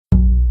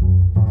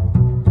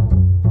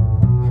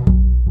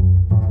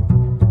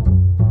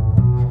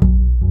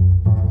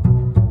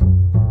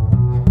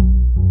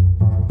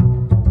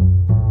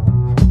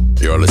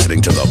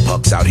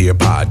Pux Out Here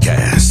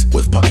podcast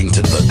with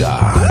Puckington the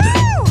God.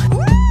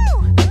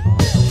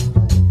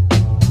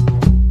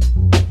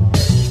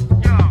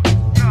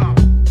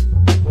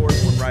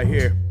 Important one right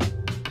here.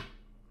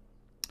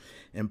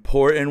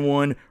 Important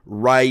one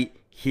right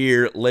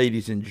here,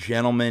 ladies and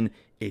gentlemen.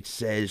 It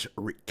says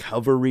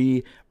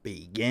recovery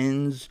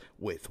begins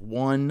with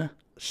one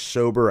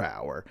sober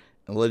hour.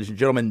 And ladies and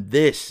gentlemen,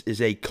 this is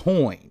a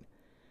coin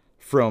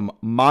from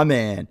my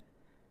man,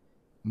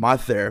 my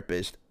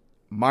therapist,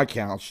 my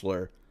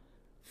counselor,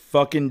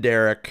 fucking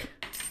Derek,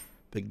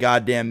 the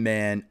goddamn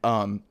man.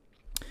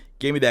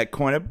 Gave me that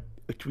coin.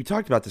 We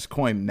talked about this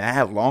coin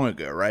mad long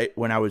ago, right?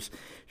 When I was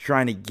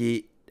trying to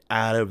get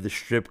out of the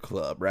strip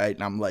club, right?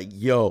 And I'm like,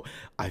 yo,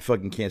 I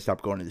fucking can't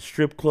stop going to the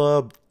strip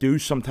club. Do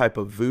some type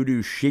of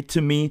voodoo shit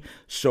to me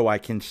so I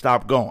can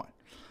stop going.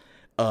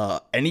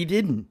 And he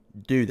didn't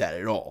do that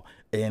at all.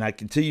 And I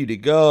continue to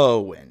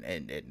go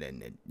and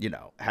you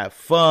know, have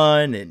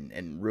fun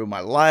and ruin my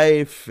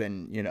life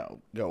and, you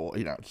know, go,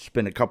 you know,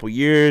 spend a couple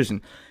years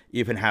and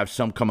even have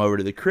some come over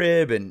to the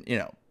crib and, you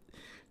know,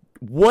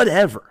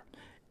 whatever.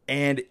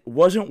 And it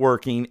wasn't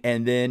working.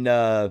 And then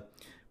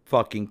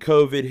fucking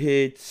COVID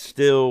hit,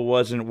 still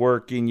wasn't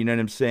working. You know what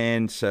I'm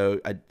saying? So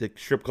the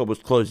strip club was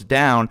closed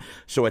down.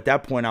 So at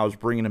that point, I was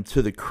bringing him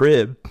to the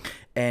crib.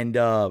 And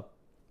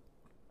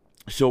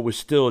so it was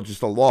still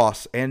just a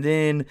loss. And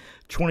then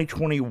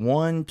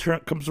 2021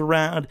 comes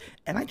around,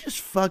 and I just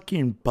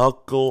fucking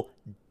buckle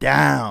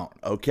down,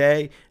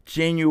 okay?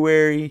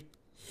 January,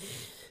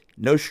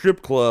 no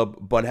strip club,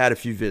 but had a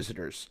few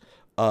visitors.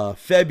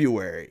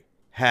 February,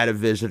 had a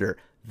visitor.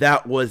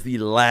 That was the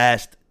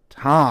last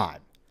time,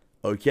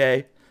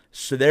 okay?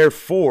 So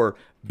therefore,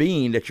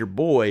 being that your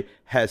boy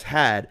has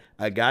had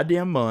a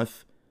goddamn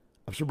month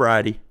of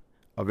sobriety,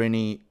 of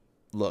any,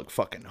 look,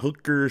 fucking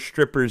hookers,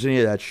 strippers, any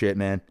of that shit,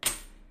 man.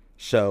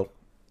 So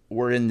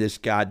we're in this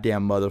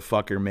goddamn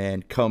motherfucker,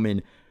 man,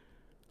 coming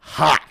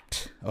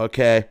hot,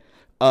 okay?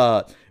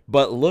 But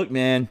look,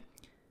 man,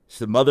 it's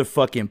the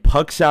motherfucking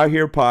Pucks Out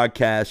Here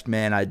podcast,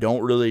 man. I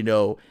don't really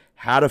know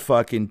how to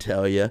fucking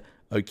tell you,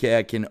 okay?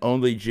 I can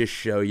only just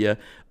show you.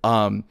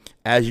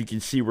 As you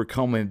can see, we're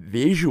coming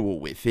visual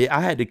with it.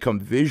 I had to come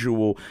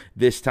visual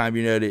this time,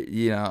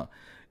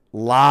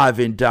 live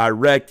and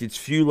direct. It's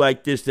few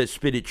like this that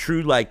spit it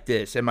true like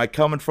this. Am I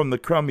coming from the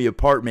crummy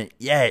apartment?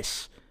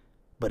 Yes.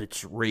 But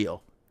it's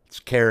real. It's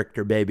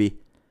character, baby.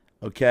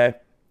 Okay?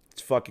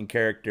 It's fucking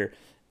character.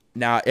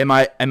 Now, am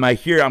I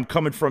here? I'm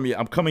coming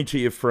to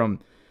you from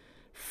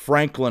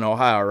Franklin,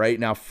 Ohio, right?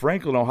 Now,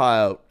 Franklin,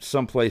 Ohio,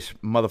 someplace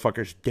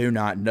motherfuckers do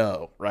not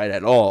know, right,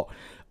 at all.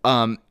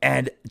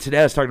 And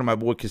today I was talking to my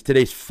boy because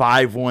today's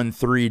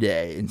 513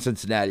 day in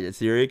Cincinnati. That's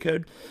the area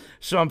code.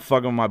 So I'm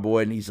fucking with my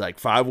boy, and he's like,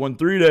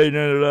 513 day,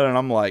 and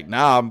I'm like,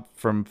 nah, I'm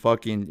from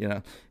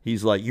fucking,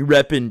 he's like, you've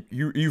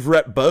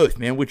repped both,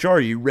 man. Which are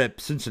you? You rep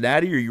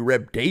Cincinnati or you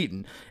rep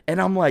Dayton?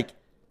 And I'm like,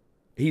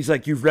 he's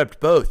like, you've repped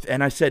both.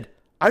 And I said,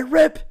 I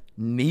rep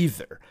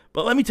neither.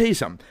 But let me tell you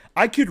something.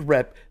 I could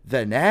rep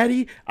the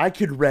Natty. I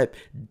could rep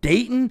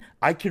Dayton.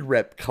 I could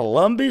rep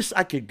Columbus.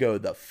 I could go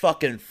the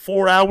fucking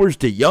 4 hours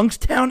to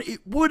Youngstown.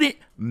 It wouldn't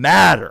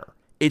matter.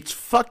 It's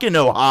fucking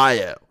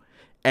Ohio.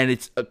 And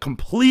it's a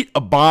complete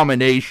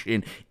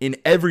abomination in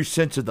every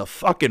sense of the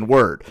fucking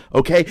word,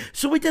 okay?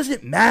 So it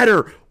doesn't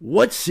matter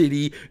what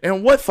city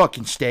and what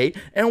fucking state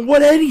and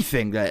what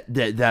anything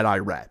that I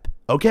rep,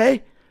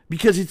 okay?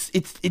 Because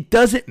it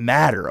doesn't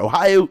matter.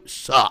 Ohio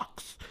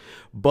sucks.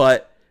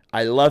 But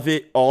I love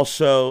it.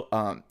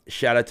 Also,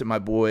 shout out to my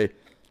boy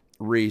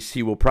Reese.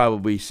 He will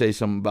probably say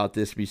something about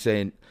this, be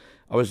saying,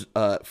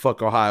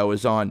 fuck Ohio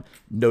was on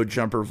No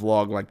Jumper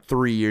vlog like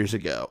 3 years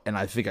ago, and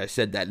I think I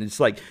said that, and it's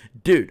like,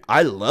 dude,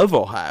 I love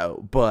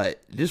Ohio,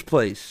 but this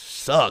place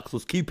sucks.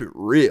 Let's keep it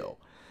real.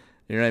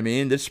 You know what I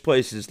mean? This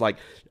place is like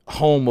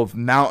home of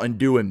Mountain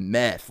Dew and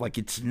meth. Like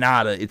it's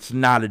not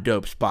a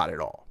dope spot at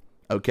all.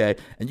 Okay,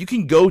 and you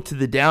can go to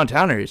the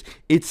downtown areas.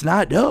 It's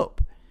not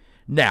dope.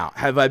 Now,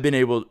 have I been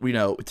able,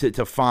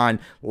 to find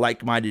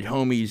like-minded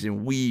homies,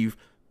 and we've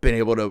been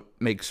able to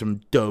make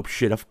some dope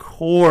shit? Of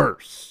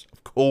course.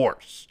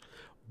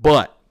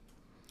 But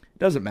it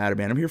doesn't matter,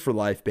 man. I'm here for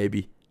life,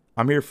 baby.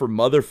 I'm here for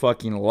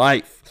motherfucking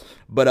life.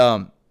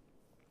 But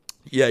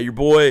yeah, your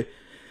boy,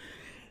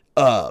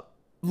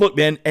 look,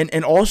 man,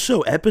 and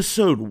also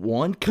episode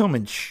 1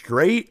 coming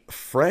straight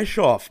fresh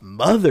off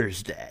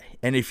Mother's Day.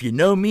 And if you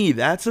know me,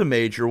 that's a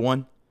major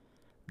one.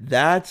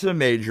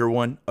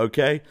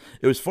 Okay?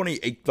 It was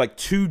funny, like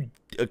 2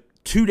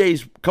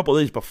 days, couple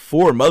of days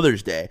before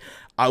Mother's Day,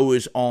 I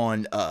was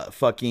on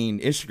fucking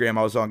Instagram.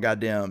 I was on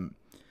goddamn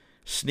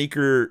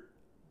Sneaker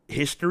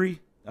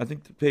History, I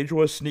think the page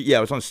was. Yeah,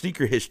 it was on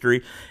Sneaker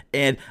History,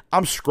 and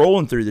I'm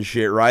scrolling through the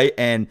shit, right?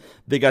 And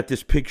they got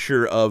this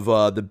picture of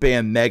the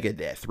band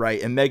Megadeth,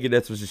 right? And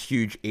Megadeth was this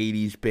huge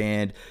 80s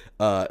band,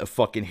 a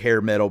fucking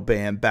hair metal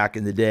band back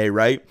in the day,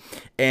 right?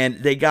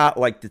 And they got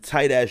like the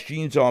tight ass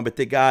jeans on, but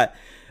they got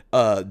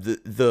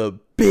the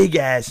big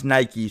ass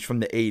Nikes from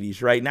the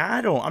 80s, right?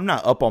 Now I'm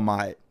not up on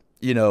my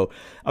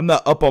I'm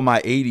not up on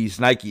my 80s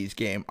Nikes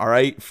game, all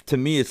right? To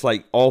me, it's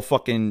like all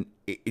fucking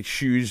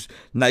shoes,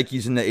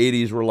 Nikes in the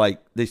 80s were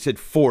like, they said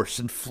force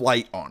and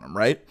flight on them,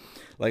 right?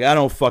 Like, I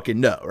don't fucking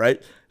know,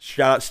 right?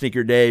 Shout out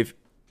Sneaker Dave.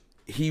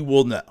 He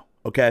will know,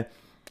 okay?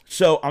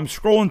 So I'm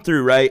scrolling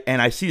through, right?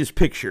 And I see this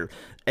picture,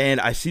 and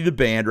I see the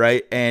band,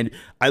 right? And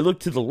I look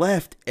to the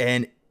left,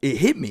 and it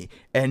hit me.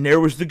 And there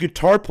was the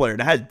guitar player.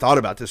 And I hadn't thought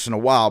about this in a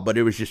while, but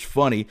it was just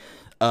funny.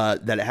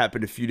 That it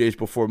happened a few days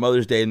before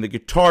Mother's Day, and the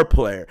guitar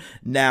player.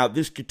 Now,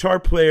 this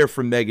guitar player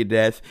from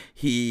Megadeth,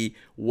 he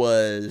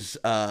was,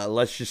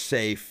 let's just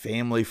say,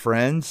 family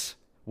friends,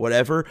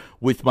 whatever,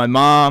 with my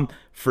mom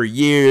for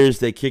years.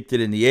 They kicked it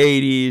in the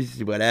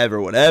 80s,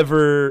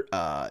 whatever.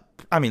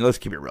 I mean, let's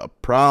keep it real.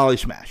 Probably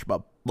smashed,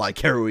 but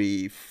like, are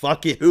we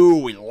fucking, who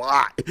are we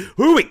lying?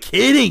 Who are we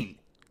kidding?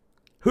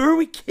 Who are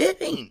we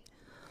kidding?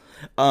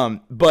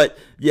 But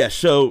yeah,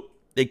 so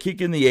they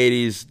kick in the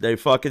 80s, they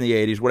fuck in the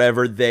 80s,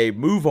 whatever. They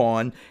move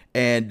on,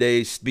 and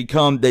they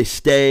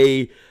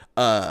stay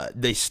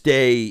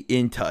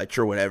in touch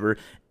or whatever.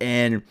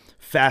 And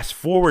fast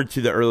forward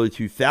to the early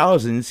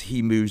 2000s,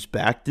 he moves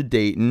back to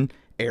Dayton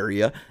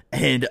area,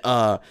 and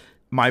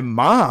my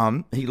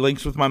mom, he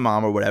links with my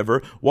mom or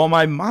whatever, while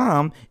my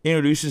mom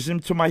introduces him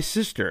to my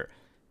sister.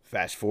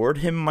 Fast forward,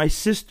 him and my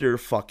sister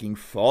fucking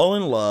fall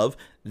in love.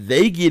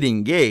 They get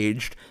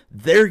engaged.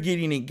 They're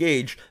getting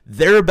engaged.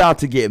 They're about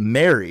to get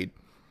married.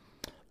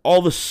 All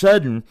of a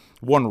sudden,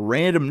 one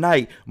random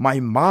night, my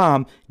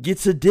mom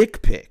gets a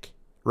dick pic,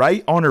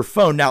 right, on her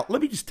phone. Now,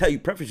 let me just tell you,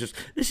 preface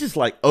this is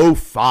like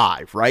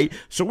 '05, right?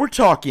 So we're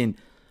talking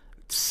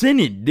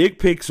sending dick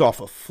pics off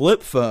a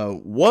flip phone.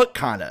 What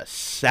kind of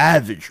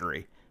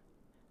savagery,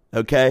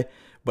 okay?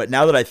 But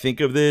now that I think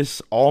of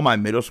this, all my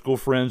middle school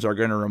friends are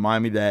going to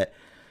remind me that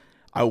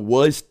I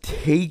was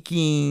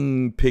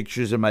taking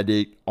pictures of my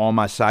dick on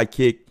my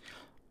sidekick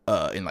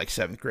in like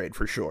 7th grade,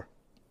 for sure.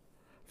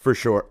 For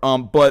sure.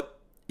 But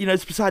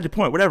it's beside the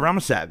point. Whatever. I'm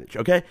a savage.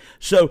 Okay.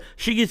 So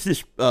she gets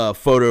this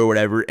photo or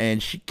whatever,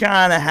 and she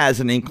kind of has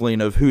an inkling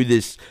of who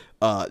this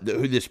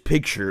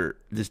picture,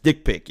 this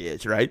dick pic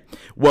is, right?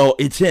 Well,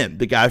 it's him,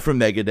 the guy from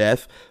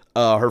Megadeth,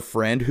 her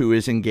friend who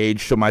is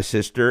engaged to my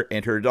sister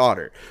and her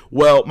daughter.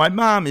 Well, my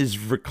mom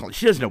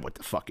she doesn't know what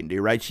to fucking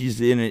do, right?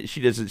 She's in it.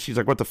 She's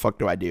like, what the fuck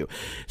do I do?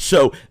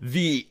 So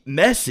the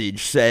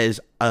message says,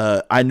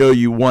 I know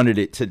you wanted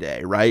it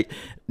today, right?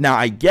 Now,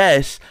 I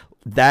guess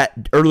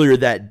that earlier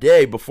that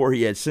day, before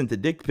he had sent the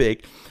dick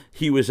pic,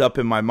 he was up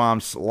in my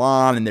mom's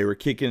salon and they were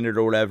kicking it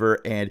or whatever,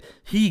 and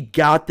he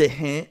got the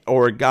hint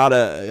or got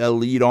a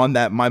lead on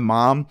that my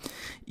mom,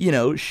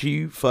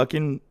 she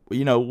fucking,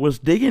 was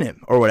digging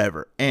him or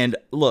whatever. And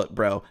look,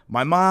 bro,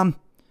 my mom,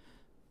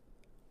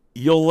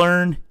 you'll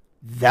learn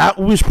that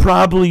was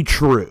probably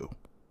true.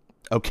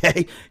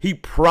 Okay? He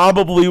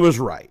probably was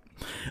right.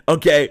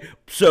 Okay,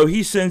 so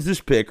he sends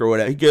this pic or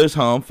whatever. He goes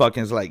home,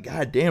 fucking is like,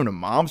 God damn, the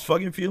mom's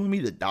fucking feeling me,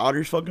 the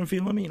daughter's fucking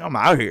feeling me, and I'm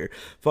out here.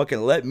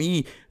 Fucking let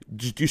me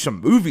just do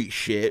some movie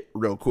shit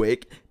real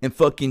quick and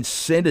fucking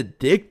send a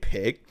dick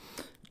pic.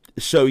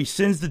 So he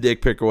sends the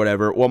dick pic or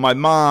whatever. Well, my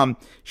mom,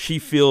 she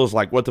feels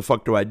like, what the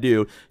fuck do I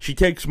do? She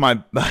takes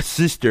my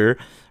sister,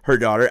 her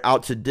daughter,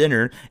 out to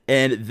dinner,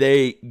 and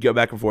they go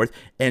back and forth,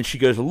 and she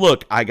goes,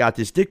 look, I got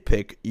this dick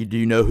pic. Do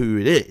you know who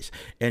it is?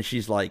 And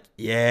she's like,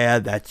 yeah,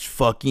 that's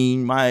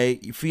fucking my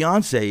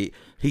fiance.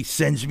 He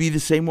sends me the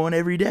same one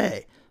every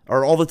day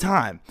or all the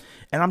time.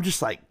 And I'm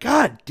just like,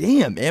 God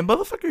damn, man,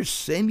 motherfuckers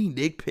sending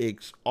dick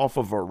pics off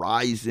of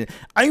Verizon.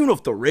 I don't even know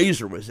if the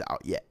Razor was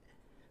out yet.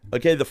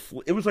 Okay,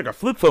 it was like a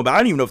flip phone, but I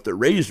don't even know if the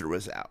Razor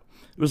was out.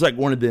 It was like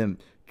one of them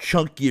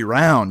chunky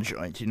round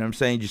joints, you know what I'm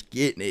saying? Just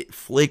getting it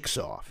flicks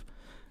off.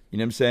 You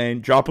know what I'm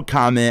saying? Drop a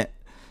comment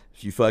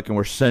if you fucking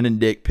were sending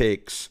dick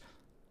pics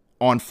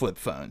on flip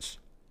phones.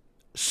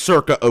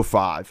 Circa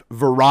 '05,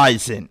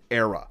 Verizon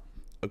era,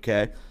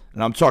 okay?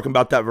 And I'm talking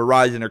about that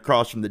Verizon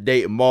across from the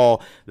Dayton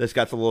Mall that's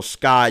got the little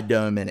sky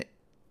dome in it.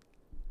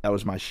 That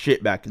was my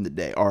shit back in the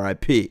day,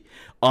 R.I.P.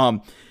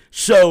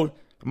 So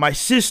my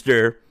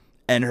sister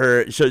and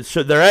her,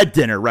 so they're at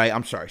dinner, right?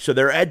 I'm sorry. So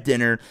they're at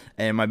dinner,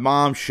 and my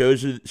mom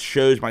shows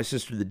my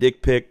sister the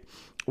dick pic.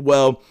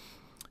 Well,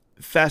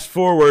 fast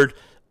forward,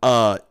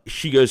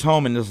 she goes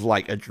home and is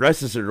like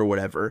addresses it or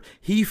whatever.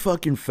 He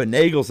fucking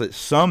finagles it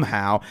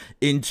somehow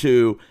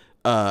into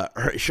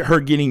her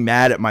getting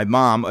mad at my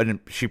mom, and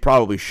she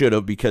probably should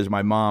have, because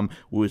my mom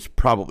was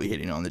probably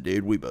hitting on the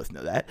dude. We both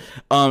know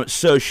that.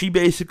 So she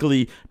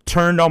basically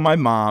turned on my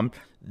mom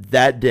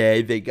that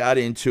day. They got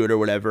into it or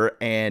whatever,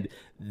 and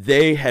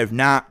they have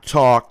not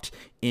talked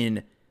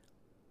in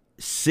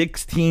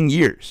 16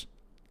 years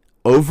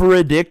over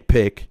a dick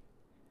pic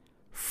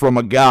from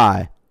a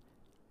guy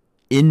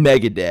in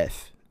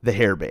Megadeth, the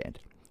hair band.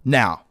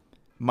 Now,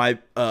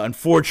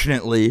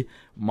 unfortunately,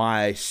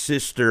 my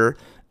sister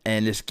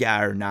and this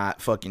guy are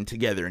not fucking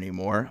together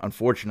anymore.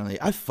 Unfortunately,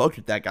 I fucked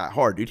with that guy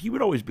hard, dude. He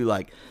would always be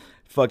like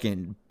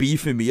fucking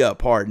beefing me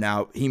up hard.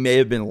 Now, he may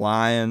have been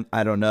lying.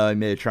 I don't know. He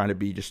may have trying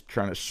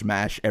to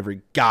smash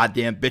every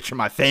goddamn bitch in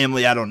my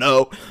family. I don't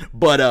know.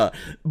 But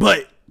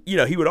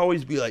he would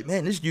always be like,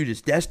 man, this dude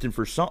is destined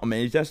for something,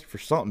 man. He's destined for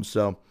something.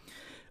 So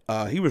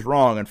he was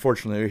wrong,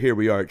 unfortunately. Here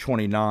we are at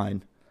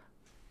 29.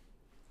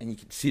 And you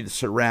can see the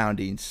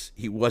surroundings.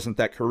 He wasn't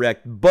that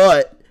correct.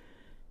 But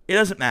it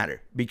doesn't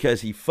matter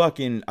because I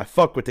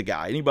fuck with the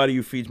guy. Anybody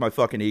who feeds my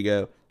fucking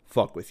ego,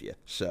 fuck with you.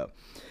 So,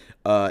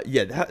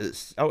 yeah, that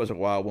was a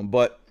wild one.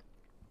 But,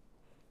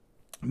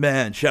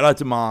 man, shout out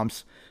to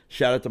moms.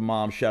 Shout out to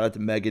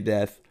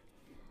Megadeth.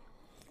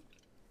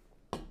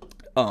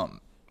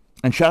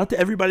 And shout out to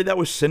everybody that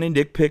was sending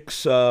dick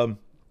pics on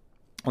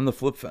the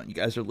flip phone. You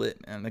guys are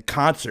lit, man. The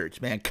concerts,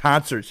 man.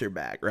 Concerts are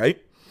back,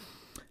 right?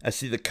 I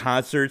see the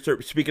concerts.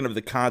 Speaking of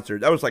the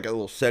concert, that was like a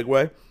little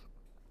segue.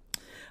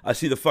 I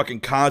see the fucking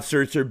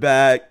concerts are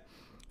back.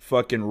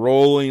 Fucking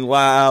Rolling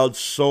Loud,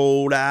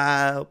 sold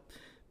out.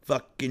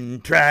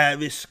 Fucking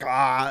Travis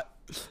Scott,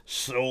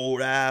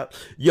 sold out.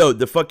 Yo,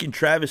 the fucking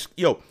Travis.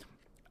 Yo,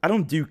 I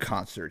don't do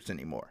concerts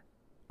anymore.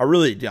 I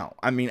really don't.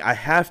 I mean, I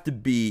have to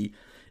be.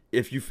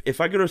 If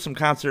I go to some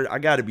concert, I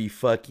gotta be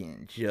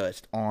fucking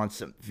just on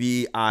some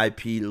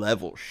VIP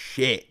level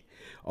shit.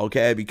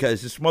 Okay,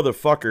 because this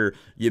motherfucker,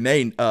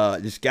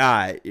 this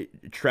guy,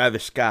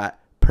 Travis Scott,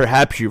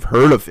 perhaps you've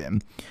heard of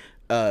him,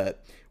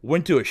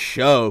 went to a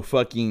show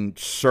fucking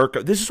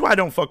circa, this is why I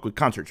don't fuck with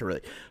concerts really,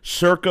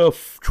 circa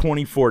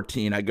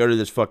 2014, I go to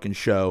this fucking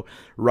show,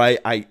 right,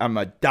 I'm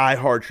a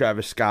diehard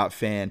Travis Scott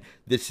fan,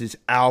 this is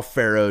Al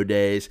Faro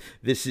days,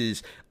 this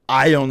is,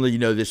 I only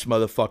know this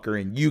motherfucker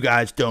and you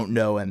guys don't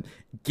know him,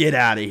 get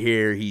out of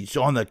here, he's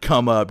on the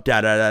come up,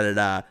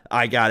 da-da-da-da-da,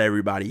 I got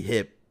everybody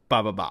hip,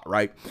 blah, blah, blah,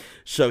 right?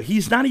 So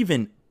he's not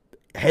even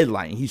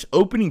headlining. He's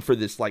opening for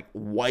this, like,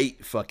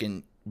 white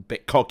fucking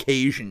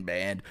Caucasian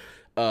band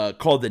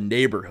called The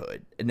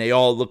Neighborhood. And they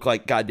all look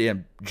like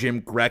goddamn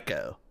Jim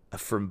Greco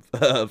from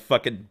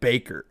fucking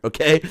Baker,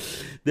 okay?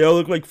 They all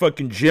look like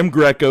fucking Jim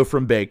Greco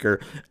from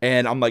Baker.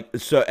 And I'm like,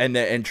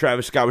 and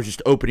Travis Scott was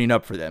just opening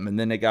up for them. And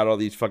then they got all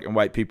these fucking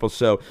white people.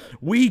 So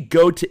we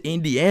go to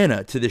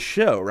Indiana to the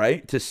show,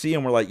 right? To see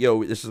him. We're like,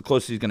 yo, this is the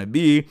closest he's going to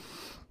be.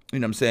 You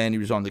know what I'm saying? He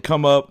was on the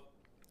come up.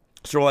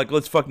 So we're like,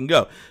 let's fucking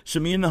go.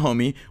 So me and the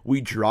homie, we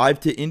drive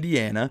to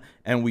Indiana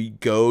and we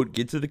go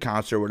get to the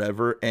concert or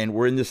whatever. And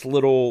we're in this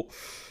little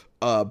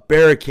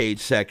barricade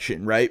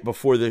section, right,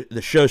 before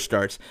the show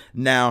starts.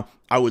 Now,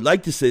 I would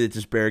like to say that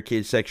this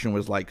barricade section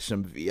was like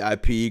some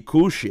VIP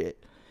cool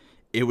shit.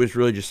 It was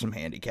really just some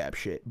handicap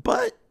shit.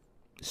 But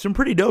some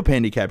pretty dope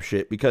handicap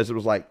shit because it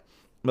was like,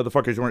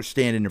 motherfuckers weren't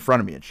standing in front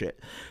of me and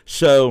shit.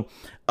 So,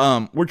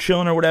 we're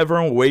chilling or whatever,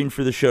 and we're waiting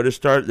for the show to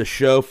start. The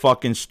show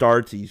fucking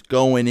starts. He's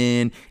going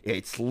in.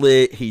 It's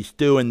lit. He's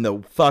doing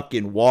the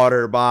fucking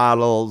water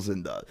bottles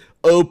and the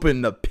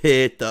open the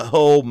pit, the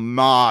whole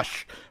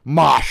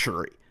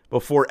moshery.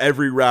 Before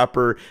every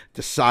rapper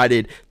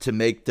decided to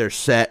make their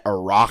set a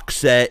rock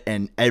set,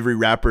 and every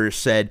rapper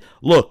said,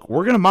 look,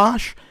 we're going to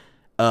mosh.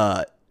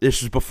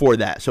 This is before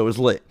that, so it was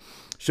lit.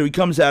 So he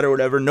comes out or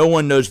whatever. No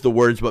one knows the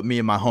words but me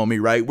and my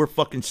homie, right? We're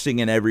fucking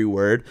singing every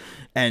word.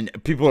 And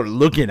people are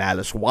looking at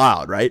us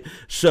wild, right?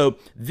 So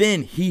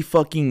then he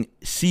fucking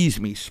sees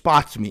me,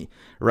 spots me,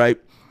 right?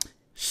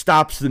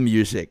 Stops the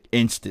music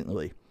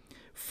instantly.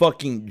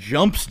 Fucking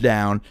jumps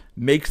down,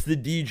 makes the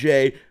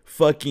DJ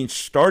fucking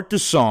start the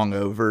song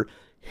over,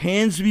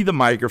 hands me the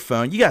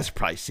microphone. You guys have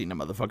probably seen the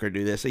motherfucker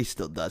do this. He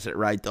still does it,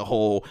 right?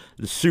 The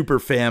super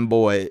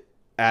fanboy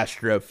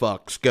Astro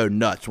fucks go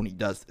nuts when he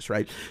does this,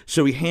 right?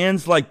 So he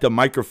hands like the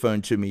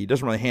microphone to me. He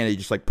doesn't really hand it, he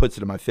just like puts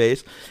it in my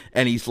face,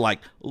 and he's like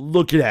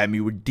looking at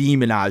me with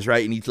demon eyes,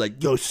 right? And he's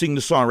like, yo, sing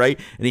the song, right?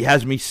 And he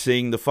has me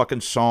sing the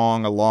fucking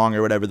song along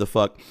or whatever the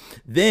fuck.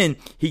 Then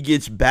he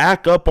gets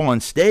back up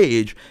on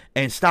stage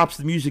and stops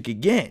the music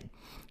again,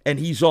 and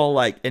he's all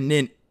like, and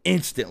then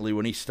instantly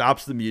when he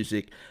stops the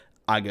music,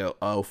 I go,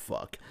 oh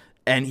fuck.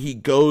 And he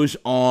goes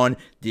on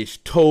this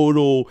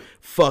total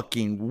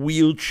fucking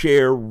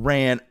wheelchair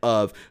rant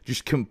of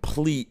just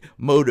complete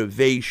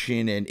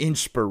motivation and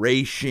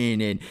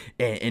inspiration,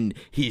 and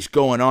he's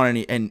going on,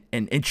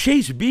 and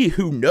Chase B,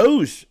 who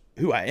knows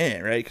who I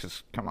am, right?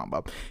 Because come on,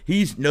 Bob,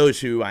 he knows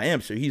who I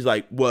am, so he's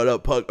like, "What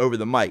up, Pug?" over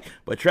the mic.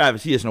 But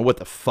Travis, he doesn't know what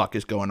the fuck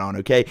is going on.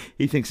 Okay,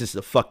 he thinks this is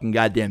a fucking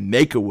goddamn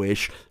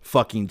Make-A-Wish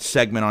fucking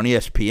segment on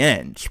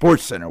ESPN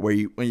Sports Center where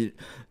you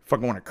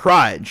fucking want to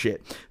cry and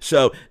shit.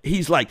 So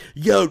he's like,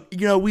 yo,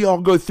 you know, we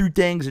all go through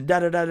things and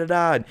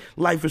da-da-da-da-da, and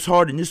life is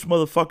hard, and this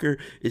motherfucker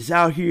is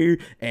out here,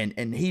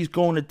 and he's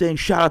going to things,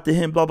 shout out to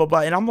him, blah, blah,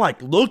 blah. And I'm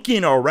like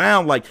looking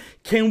around like,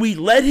 can we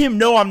let him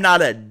know I'm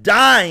not a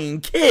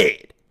dying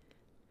kid?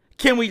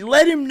 Can we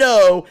let him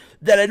know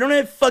that I don't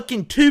have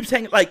fucking tubes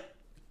hanging? Like,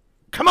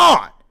 come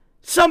on.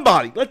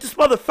 Somebody, let this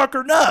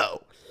motherfucker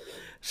know.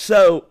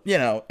 So, you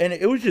know, and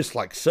it was just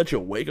like such a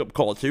wake-up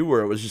call too,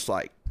 where it was just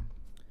like,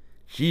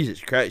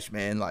 Jesus Christ,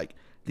 man, like,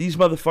 these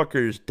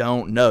motherfuckers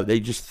don't know. They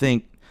just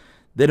think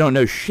they don't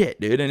know shit,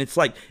 dude. And it's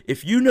like,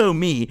 if you know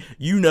me,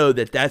 you know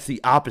that that's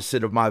the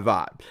opposite of my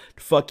vibe.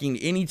 Fucking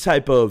any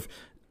type of,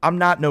 I'm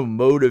not no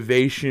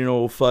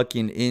motivational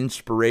fucking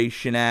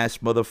inspiration-ass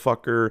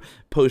motherfucker,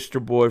 poster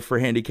boy for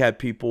handicapped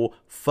people.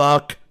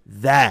 Fuck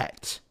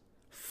that.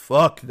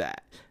 fuck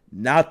that.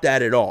 Not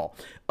that at all.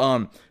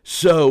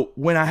 So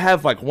when I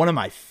have like one of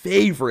my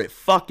favorite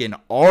fucking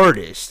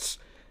artists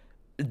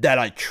that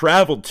I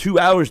traveled 2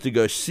 hours to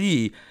go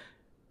see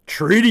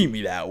treating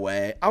me that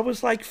way, I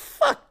was like,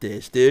 fuck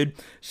this, dude.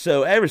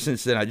 So ever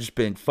since then, I've just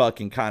been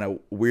fucking kind of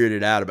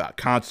weirded out about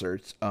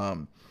concerts.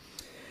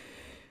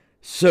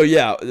 So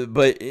yeah,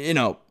 but you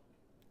know,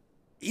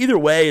 either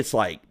way, it's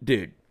like,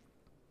 dude,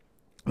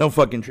 don't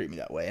fucking treat me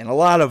that way. And a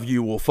lot of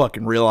you will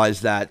fucking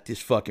realize that this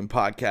fucking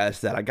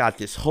podcast, that I got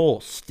this whole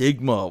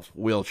stigma of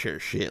wheelchair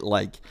shit,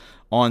 like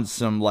on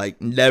some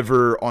like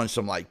never on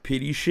some like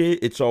pity shit.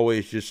 It's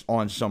always just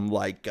on some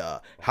like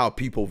how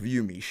people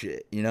view me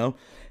shit, you know?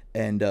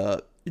 And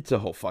it's a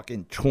whole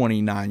fucking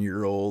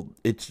 29-year-old.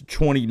 It's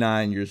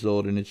 29 years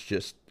old and it's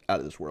just out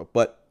of this world.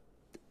 But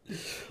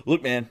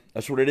look, man,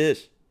 that's what it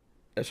is.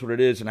 That's what it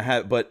is. And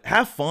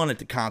have fun at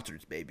the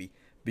concerts, baby,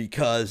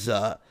 because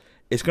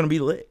it's going to be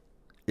lit.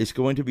 It's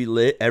going to be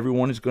lit.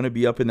 Everyone is going to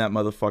be up in that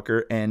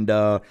motherfucker. And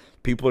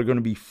people are going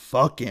to be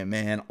fucking,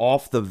 man,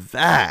 off the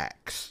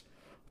vax.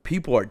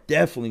 People are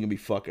definitely going to be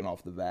fucking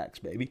off the vax,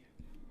 baby.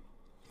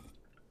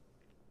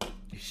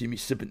 You see me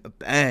sipping the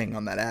bang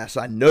on that ass.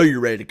 I know you're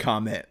ready to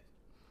comment.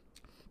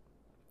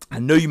 I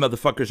know you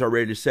motherfuckers are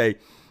ready to say,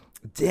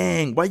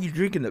 dang, why are you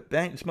drinking the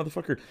bang? This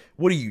motherfucker,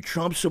 what are you,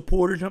 Trump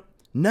supporters?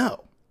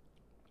 No.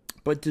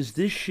 But does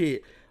this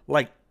shit,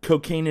 like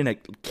cocaine in a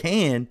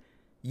can?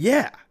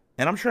 Yeah.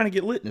 And I'm trying to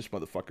get lit in this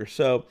motherfucker.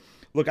 So,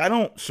 look, I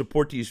don't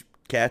support these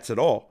cats at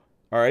all.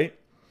 All right?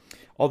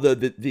 Although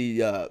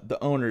the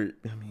owner,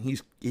 I mean,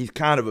 he's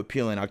kind of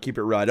appealing. I'll keep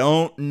it real. I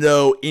don't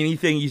know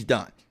anything he's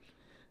done.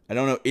 I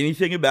don't know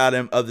anything about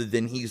him other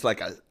than he's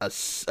like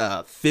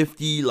a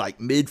 50, like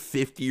mid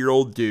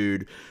 50-year-old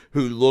dude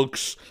who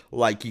looks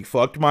like he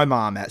fucked my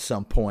mom at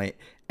some point,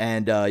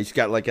 and he's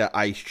got like an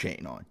ice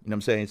chain on. You know what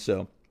I'm saying?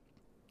 So,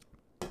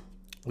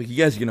 like, you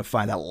guys are gonna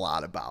find out a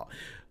lot about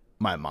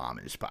my mom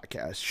in this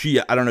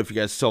podcast. I don't know if you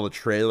guys saw the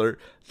trailer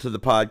to the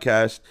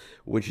podcast,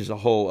 which is a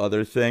whole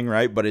other thing,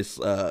 right? But it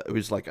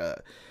was like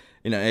a,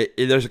 you know,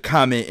 there's a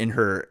comment in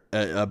her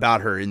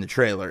about her in the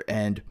trailer,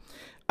 and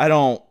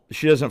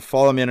she doesn't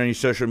follow me on any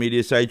social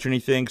media sites or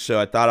anything, so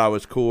I thought I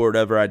was cool or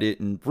whatever. I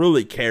didn't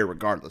really care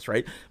regardless,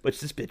 right? But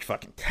this bitch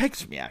fucking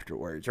texts me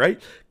afterwards, right?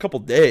 A couple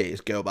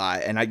days go by,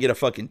 and I get a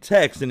fucking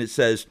text, and it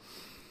says,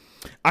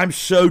 I'm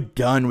so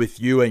done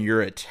with you and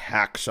your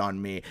attacks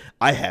on me.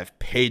 I have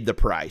paid the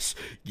price.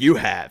 You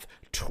have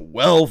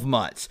 12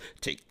 months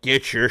to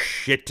get your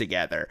shit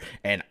together,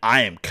 and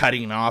I am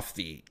cutting off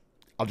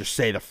I'll just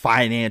say the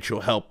financial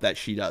help that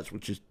she does,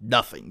 which is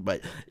nothing. But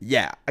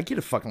yeah, I get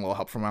a fucking little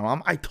help from my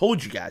mom. I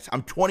told you guys,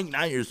 I'm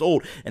 29 years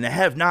old, and I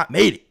have not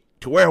made it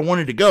to where I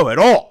wanted to go at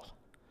all.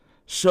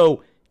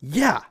 So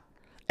yeah.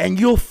 And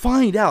you'll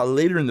find out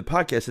later in the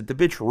podcast that the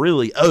bitch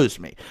really owes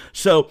me.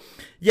 So,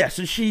 yeah,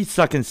 so she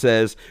fucking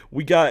says,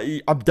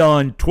 I'm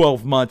done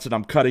 12 months and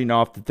I'm cutting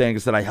off the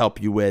things that I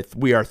help you with.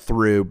 We are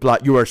through.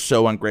 You are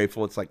so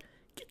ungrateful. It's like,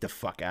 get the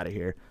fuck out of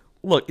here.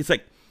 Look, it's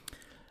like,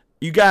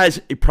 you guys,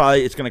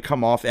 it's going to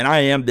come off, and I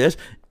am this,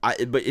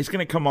 but it's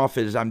going to come off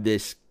as I'm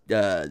this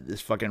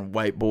fucking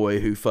white boy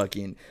who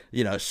fucking,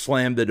 you know,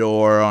 slammed the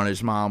door on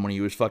his mom when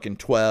he was fucking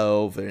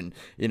 12 and,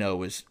 you know,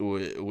 was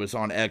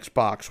on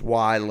Xbox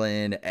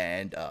wildin'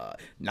 and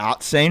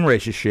not saying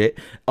racist shit,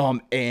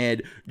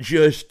 and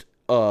just,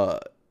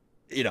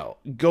 you know,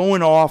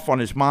 going off on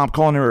his mom,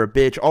 calling her a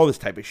bitch, all this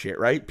type of shit,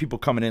 right? People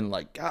coming in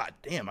like, God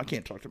damn, I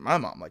can't talk to my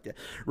mom like that,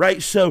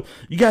 right? So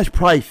you guys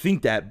probably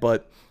think that,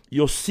 but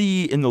you'll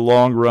see in the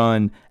long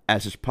run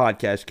as this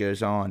podcast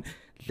goes on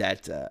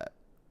that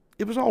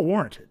it was all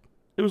warranted.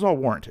 It was all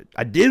warranted.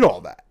 I did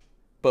all that,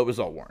 but it was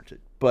all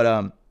warranted.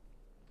 But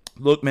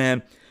look,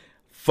 man,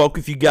 fuck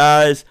with you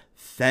guys.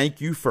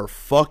 Thank you for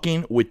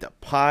fucking with the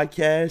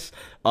podcast.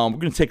 We're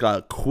going to take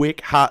a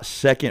quick hot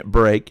second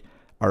break.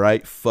 All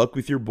right, fuck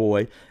with your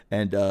boy,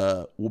 and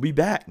we'll be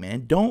back,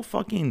 man. Don't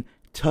fucking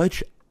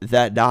touch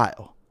that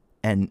dial.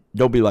 And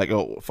don't be like,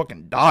 oh,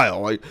 fucking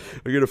dial. Like,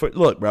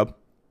 look, bro,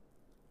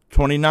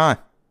 29.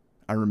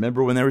 I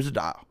remember when there was a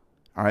dial.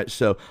 All right,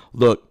 so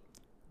look,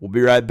 we'll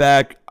be right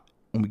back.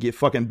 When we get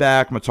fucking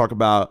back, I'm going to talk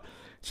about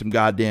some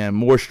goddamn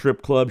more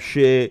strip club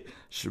shit,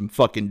 some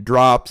fucking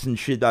drops and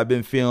shit that I've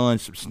been feeling,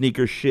 some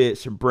sneaker shit,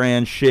 some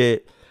brand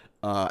shit,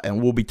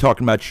 and we'll be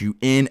talking about you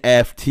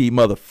NFT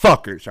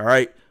motherfuckers, all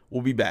right?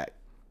 We'll be back.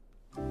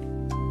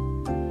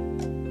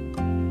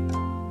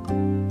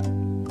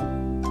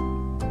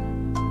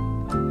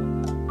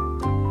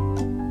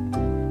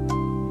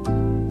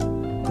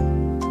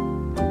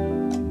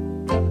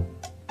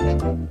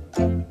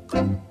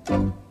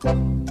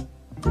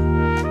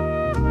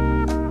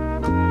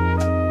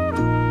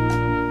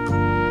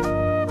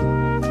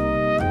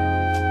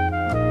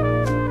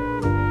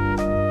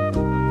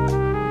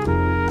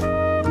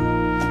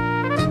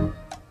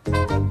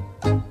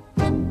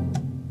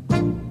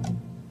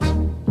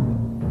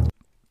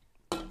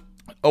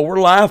 Oh,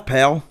 we're live,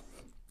 pal.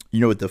 You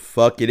know what the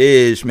fuck it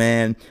is,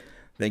 man.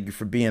 Thank you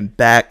for being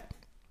back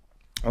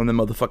on the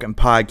motherfucking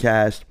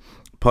podcast.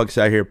 Pucks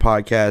Out Here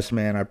podcast,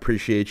 man. I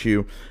appreciate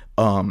you.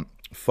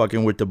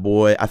 fucking with the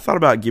boy. I thought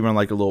about giving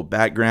like a little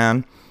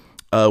background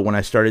when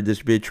I started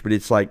this bitch, but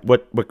it's like,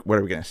 what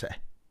are we gonna say?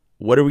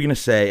 What are we gonna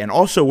say? And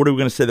also, what are we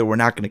gonna say that we're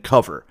not gonna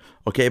cover?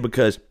 Okay,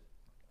 because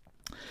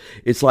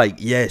it's like,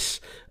 yes,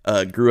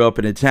 grew up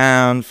in a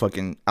town,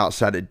 fucking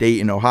outside of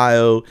Dayton,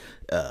 Ohio.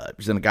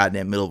 Was in the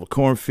goddamn middle of a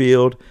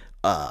cornfield.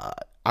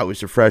 I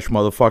was a fresh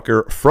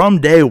motherfucker from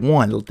day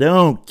one.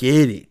 Don't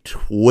get it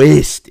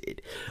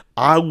twisted.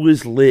 I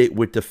was lit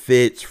with the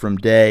fits from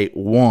day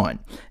one.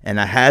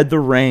 And I had the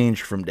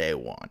range from day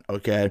one,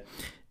 okay?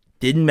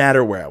 Didn't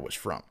matter where I was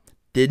from.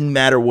 Didn't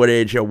matter what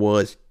age I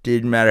was.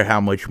 Didn't matter how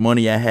much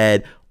money I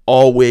had.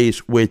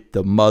 Always with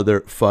the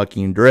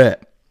motherfucking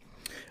drip.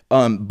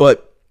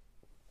 But,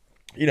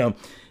 you know,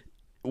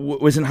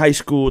 was in high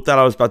school, thought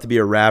I was about to be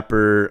a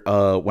rapper.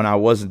 When I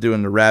wasn't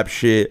doing the rap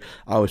shit,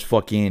 I was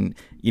fucking,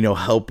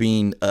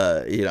 helping,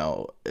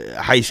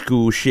 high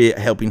school shit,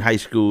 helping high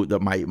school,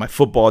 my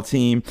football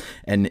team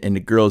and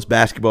the girls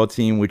basketball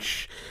team,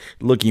 which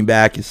looking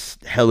back is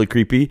hella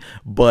creepy.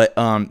 But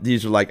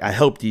these are like, I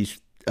helped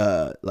these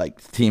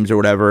teams or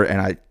whatever,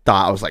 and I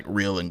thought I was like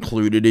real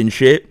included in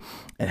shit.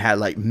 And had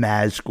like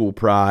mad school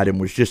pride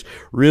and was just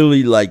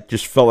really like,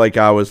 just felt like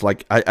I was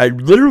like, I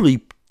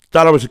literally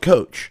thought I was a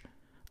coach.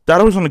 Thought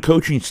I was on the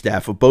coaching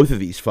staff of both of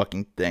these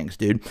fucking things,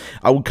 dude.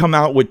 I would come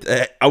out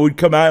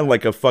in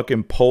like a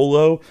fucking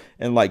polo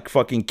and like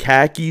fucking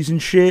khakis and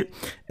shit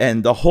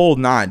and the whole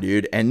nine,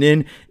 dude. And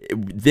then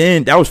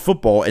that was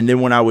football. And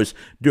then when I was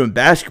doing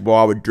basketball,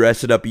 I would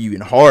dress it up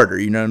even harder.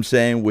 You know what I'm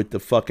saying? With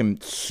the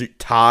fucking suit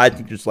tie. I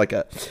think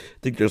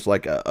there's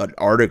like an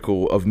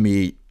article of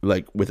me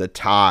like with a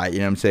tie. You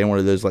know what I'm saying? One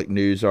of those like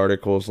news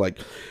articles, like,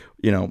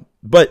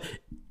 But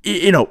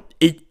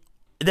it.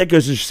 That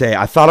goes to say,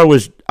 I thought I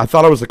was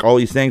like all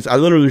these things. I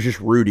literally was just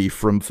Rudy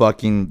from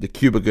fucking the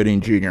Cuba Gooding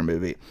Jr.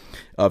 movie.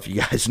 If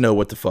you guys know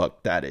what the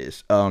fuck that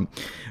is.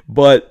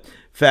 But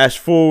fast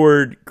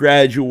forward,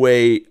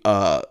 graduate,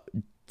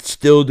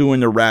 still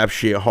doing the rap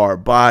shit,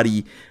 hard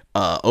body,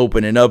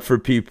 opening up for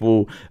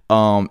people,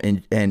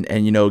 and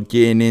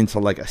getting into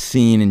like a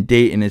scene in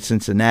Dayton and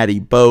Cincinnati,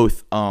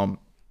 both.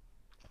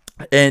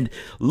 And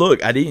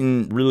look, I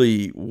didn't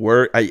really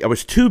work. I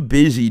was too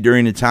busy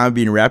during the time of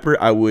being a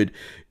rapper. I would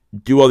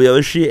do all the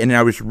other shit, and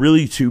I was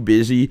really too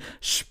busy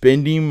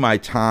spending my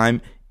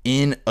time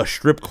in a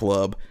strip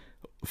club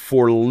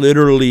for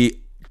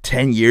literally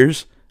 10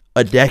 years,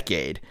 a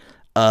decade,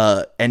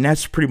 and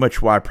that's pretty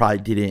much why I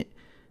probably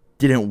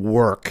didn't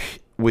work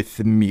with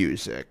the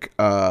music,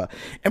 and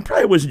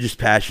probably wasn't just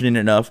passionate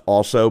enough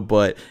also.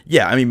 But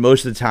yeah, I mean,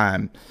 most of the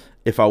time,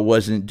 if I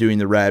wasn't doing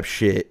the rap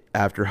shit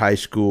after high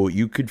school,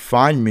 you could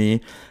find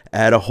me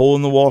at a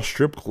hole-in-the-wall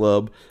strip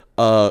club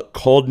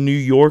called New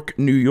York,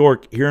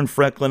 here in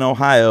Franklin,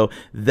 Ohio,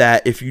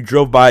 that if you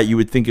drove by it, you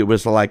would think it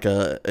was like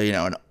a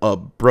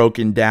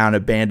broken down,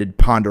 abandoned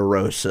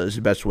Ponderosa is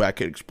the best way I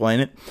could explain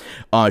it.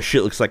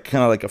 Shit looks like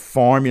kind of like a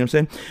farm, you know what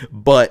I'm saying?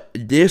 But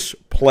this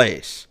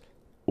place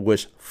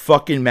was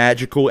fucking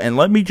magical, and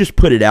let me just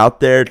put it out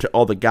there to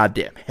all the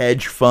goddamn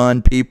hedge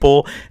fund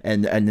people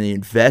and the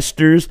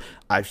investors.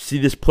 I see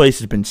this place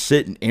has been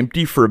sitting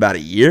empty for about a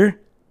year.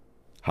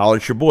 Holler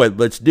at your boy.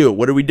 Let's do it.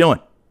 What are we doing?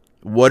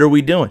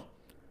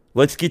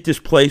 Let's get this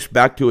place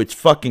back to its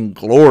fucking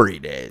glory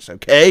days,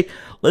 okay?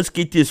 Let's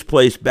get this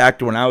place back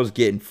to when I was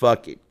getting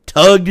fucking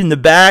tugged in the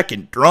back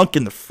and drunk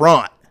in the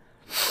front.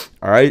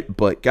 All right?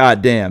 But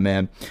goddamn,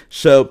 man.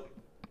 So,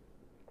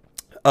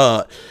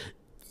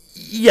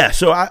 yeah,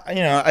 so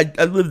I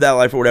lived that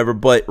life or whatever,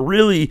 but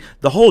really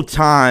the whole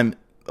time,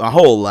 my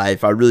whole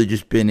life, I really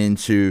just been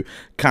into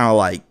kind of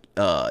like,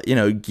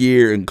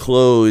 gear and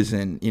clothes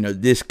and,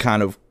 this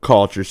kind of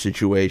culture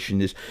situation,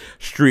 this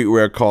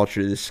streetwear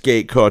culture, this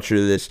skate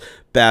culture, this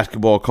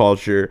basketball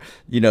culture,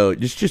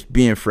 just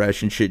being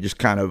fresh and shit, just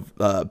kind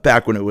of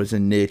back when it was a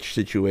niche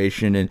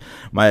situation. And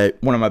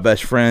one of my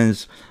best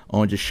friends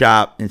owns a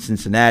shop in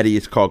Cincinnati.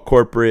 It's called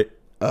Corporate.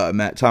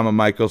 Matt Thomas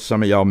Michael.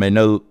 Some of y'all may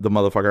know the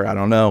motherfucker. I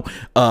don't know.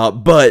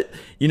 But,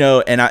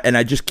 and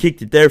I just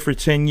kicked it there for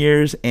 10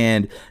 years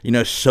and,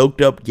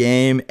 soaked up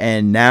game.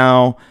 And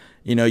now,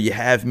 you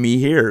have me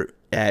here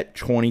at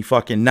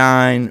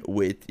 29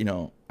 with,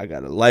 I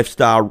got a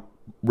lifestyle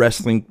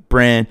wrestling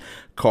brand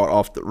called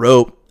Off the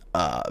Rope.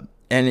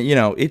 And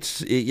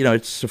it's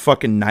a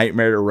fucking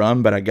nightmare to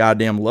run, but I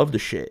goddamn love the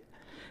shit.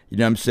 You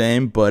know what I'm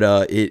saying? But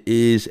it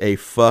is a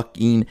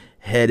fucking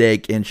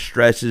headache and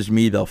stresses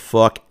me the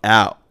fuck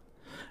out.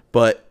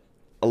 But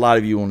a lot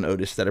of you will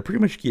notice that I pretty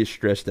much get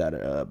stressed out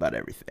about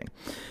everything.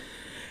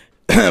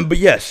 But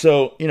yeah,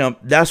 so,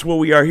 that's what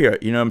we are here.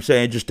 You know what I'm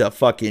saying? Just a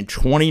fucking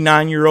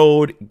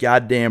 29-year-old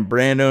goddamn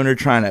brand owner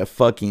trying to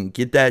fucking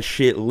get that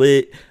shit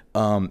lit.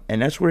 And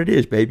that's what it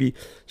is, baby.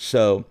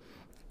 So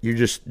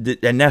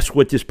and that's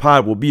what this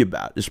pod will be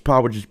about. This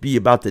pod will just be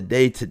about the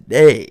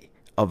day-to-day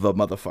of a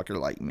motherfucker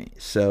like me.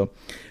 So,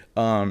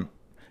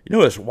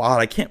 it's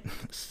wild. I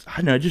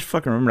just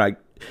fucking remember I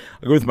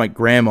go with my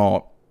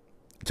grandma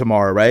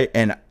tomorrow, right?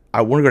 And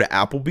I want to go to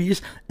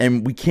Applebee's,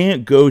 and we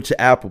can't go to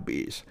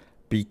Applebee's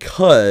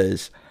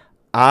because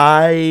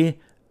I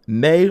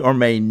may or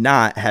may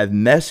not have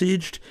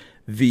messaged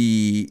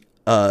the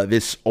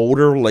this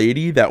older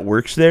lady that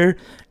works there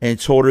and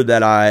told her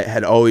that I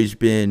had always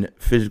been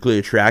physically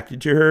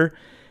attracted to her.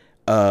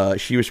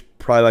 She was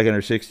probably like in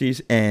her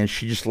 60s, and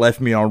she just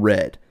left me on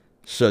red.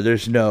 So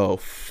there's no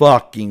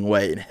fucking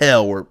way in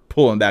hell we're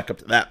pulling back up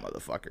to that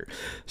motherfucker.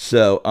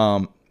 So,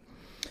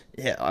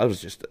 yeah, I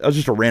was just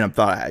a random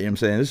thought I had, you know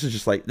what I'm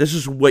saying? This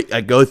is what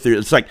I go through.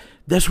 It's like,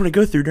 that's what I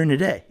go through during the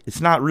day.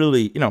 It's not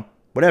really,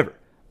 whatever.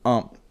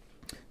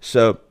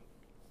 So,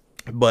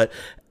 but,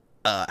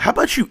 how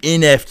about you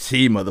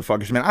NFT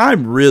motherfuckers, man?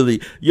 I'm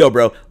really,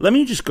 bro, let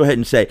me just go ahead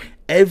and say,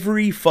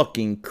 every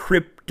fucking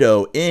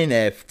crypto,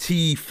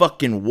 NFT,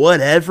 fucking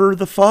whatever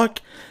the fuck,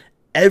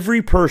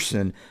 every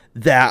person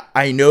that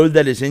I know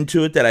that is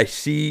into it, that I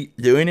see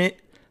doing it,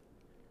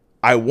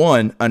 I,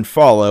 one,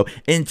 unfollow,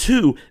 and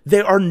two,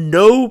 they're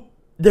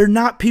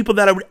not people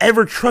that I would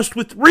ever trust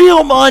with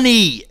real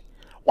money.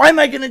 Why am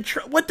I going to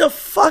what the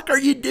fuck are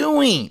you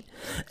doing?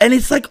 And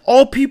it's like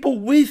all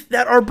people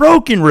that are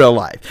broke in real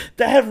life,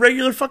 that have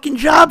regular fucking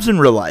jobs in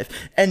real life.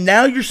 And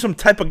now you're some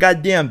type of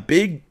goddamn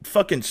big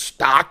fucking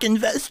stock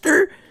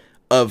investor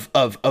of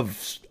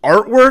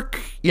artwork.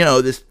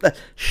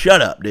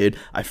 Shut up, dude.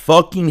 I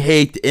fucking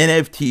hate the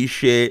NFT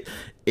shit.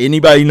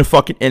 Anybody in the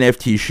fucking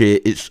NFT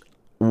shit is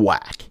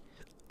whack.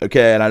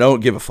 Okay, and I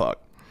don't give a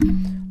fuck.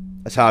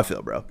 That's how I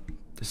feel, bro.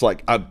 It's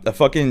like, I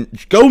fucking,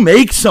 go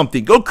make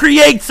something. Go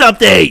create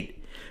something.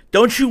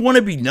 Don't you want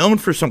to be known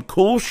for some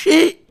cool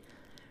shit?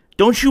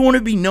 Don't you want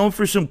to be known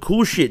for some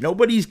cool shit?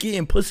 Nobody's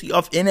getting pussy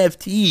off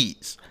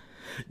NFTs.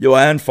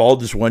 I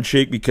unfollowed this one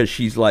chick because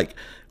she's like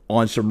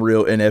on some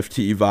real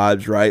NFT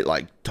vibes, right?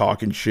 Like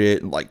talking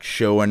shit and like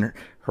showing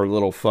her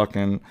little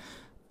fucking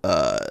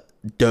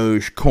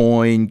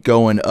Dogecoin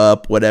going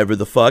up, whatever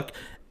the fuck.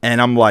 And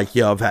I'm like,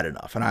 I've had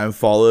enough. And I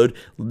unfollowed.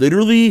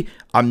 Literally,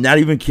 I'm not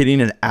even kidding.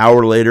 An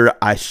hour later,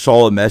 I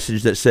saw a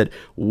message that said,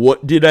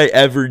 what did I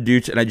ever do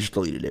to... And I just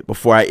deleted it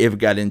before I even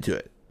got into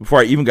it.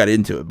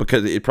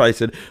 Because it probably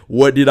said,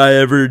 what did I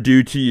ever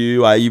do to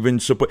you? I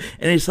even support...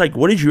 And it's like,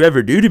 what did you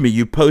ever do to me?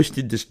 You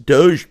posted this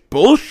Doge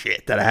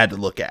bullshit that I had to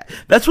look at.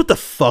 That's what the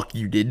fuck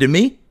you did to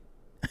me.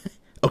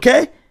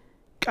 Okay?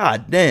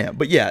 God damn.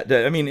 But yeah,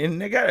 I mean,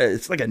 and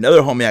it's like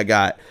another homie I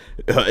got.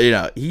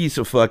 He's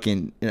a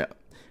fucking...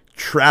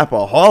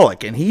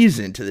 trapaholic, and he's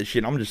into this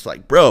shit. I'm just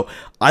like, bro,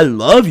 I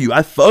love you,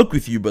 I fuck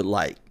with you, but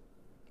like,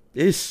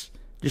 just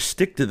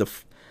stick to the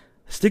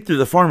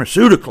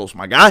pharmaceuticals,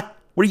 my guy.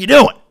 What are you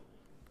doing?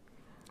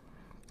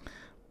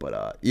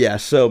 But yeah,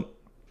 so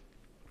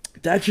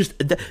that's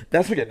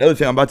like another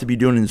thing I'm about to be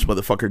doing in this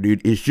motherfucker,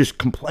 dude, is just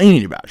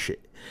complaining about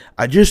shit.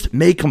 I just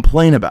may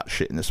complain about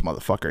shit in this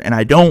motherfucker, and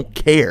I don't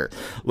care.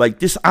 Like,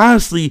 this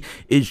honestly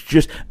is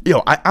just,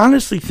 I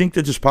honestly think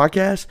that this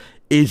podcast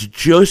is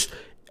just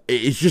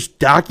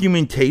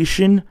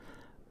documentation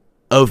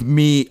of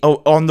me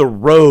on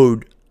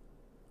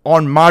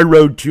my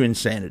road to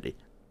insanity.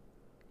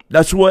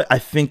 That's what I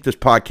think this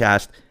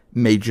podcast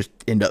may just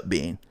end up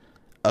being.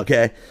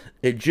 Okay?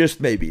 It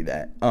just may be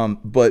that.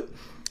 But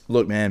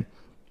look, man,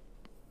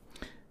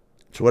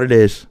 it's what it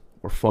is.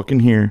 We're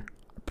fucking here.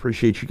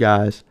 Appreciate you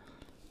guys.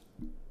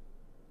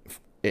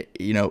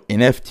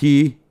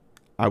 NFT,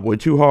 I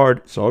went too hard.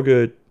 It's all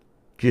good.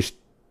 Just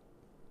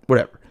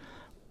whatever.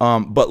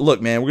 But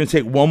look, man, we're going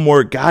to take one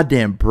more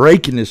goddamn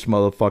break in this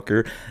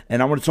motherfucker,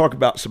 and I'm going to talk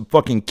about some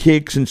fucking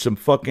kicks and some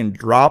fucking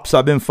drops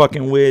I've been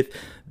fucking with.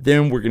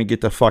 Then we're going to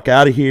get the fuck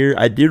out of here.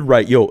 I did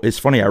write, it's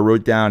funny, I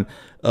wrote down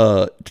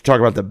to talk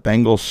about the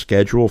Bengals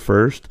schedule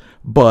first,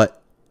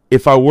 but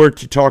if I were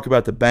to talk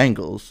about the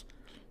Bengals,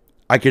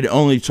 I could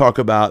only talk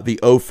about the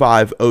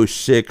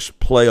 05-06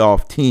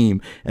 playoff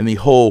team and the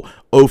whole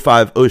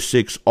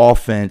 05-06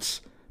 offense,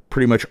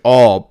 pretty much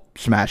all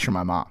smashing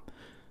my mom.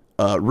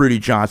 Rudy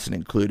Johnson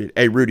included.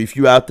 Hey, Rudy, if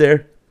you out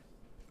there,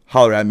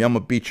 holler at me. I'm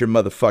going to beat your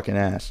motherfucking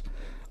ass.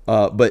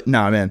 But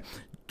nah, man.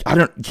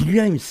 Can you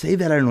not even say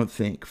that? I don't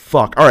think.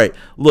 Fuck. All right.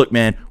 Look,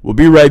 man. We'll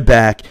be right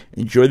back.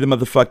 Enjoy the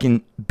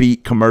motherfucking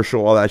beat,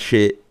 commercial, all that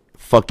shit.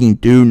 Fucking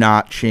do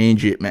not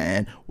change it,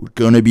 man. We're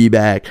going to be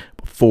back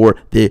before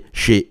this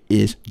shit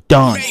is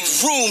done.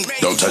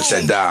 Don't touch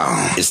that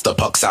down. It's the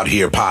Pucks Out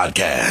Here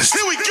podcast.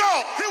 Here we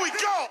go.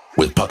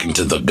 With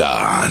Puckington the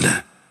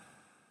God.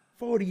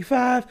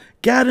 45,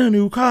 got a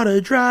new car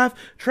to drive,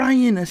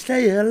 trying to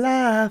stay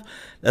alive.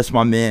 That's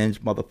my man's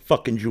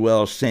motherfucking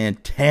Joel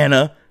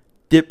Santana.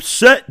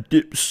 Dipset.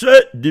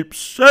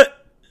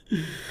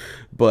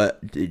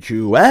 But the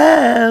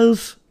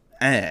Joels,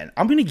 and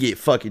I'm going to get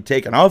fucking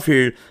taken off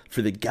here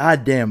for the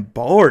goddamn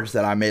bars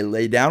that I may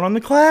lay down on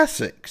the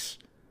classics.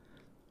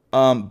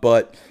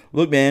 But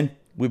look, man,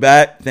 we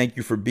back. Thank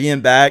you for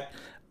being back.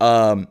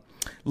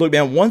 Look,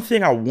 man, one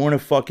thing I want to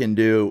fucking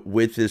do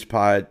with this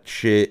pod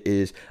shit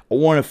is I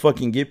want to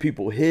fucking get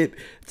people hip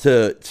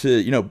to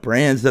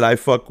brands that I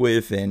fuck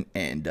with and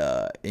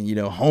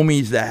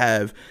homies that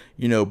have,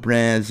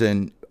 brands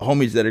and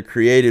homies that are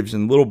creatives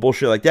and little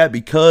bullshit like that,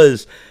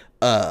 because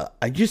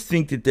I just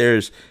think that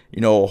there's,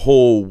 a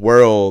whole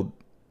world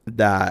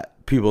that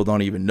people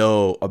don't even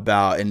know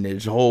about, and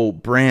there's whole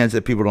brands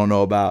that people don't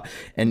know about,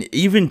 and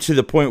even to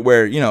the point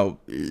where, you know,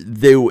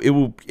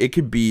 it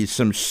could be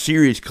some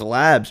serious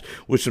collabs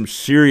with some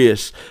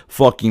serious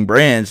fucking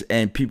brands,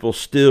 and people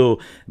still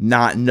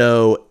not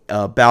know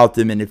about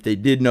them, and if they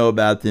did know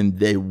about them,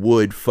 they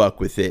would fuck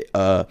with it.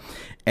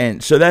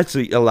 And so that's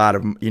a lot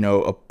of, you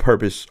know, a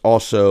purpose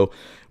also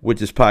with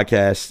this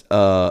podcast,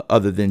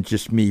 other than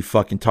just me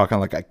fucking talking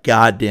like a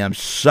goddamn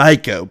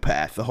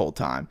psychopath the whole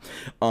time.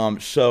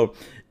 So,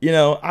 you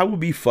know, I would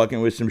be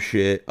fucking with some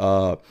shit.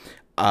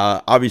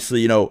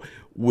 Obviously, you know,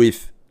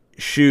 with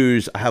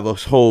shoes, I have a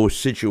whole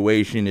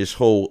situation, this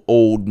whole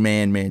old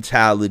man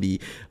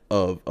mentality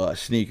of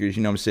sneakers.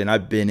 You know what I'm saying?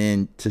 I've been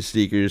into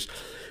sneakers,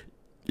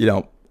 you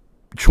know,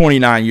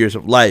 29 years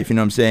of life. You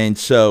know what I'm saying?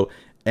 So,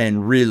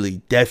 and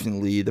really,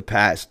 definitely the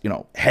past, you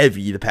know,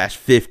 the past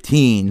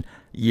 15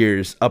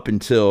 years up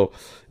until,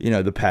 you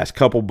know, the past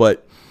couple,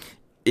 but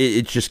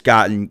it's just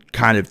gotten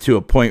kind of to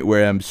a point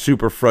where I'm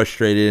super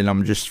frustrated and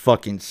I'm just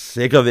fucking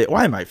sick of it.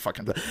 Why am I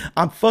fucking?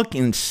 I'm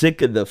fucking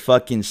sick of the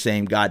fucking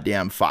same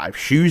goddamn 5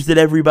 shoes that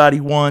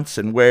everybody wants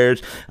and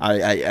wears.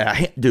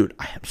 Dude,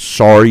 I am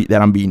sorry that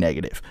I'm being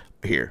negative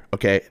here,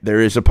 okay? There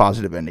is a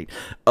positive ending.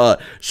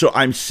 So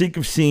I'm sick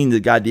of seeing the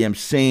goddamn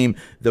same,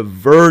 the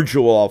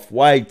Virgil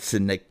Off-Whites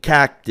and the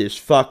Cactus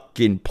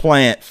fucking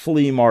Plant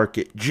Flea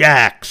Market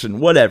Jacks and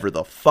whatever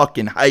the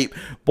fucking hype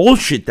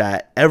bullshit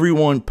that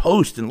everyone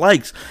posts and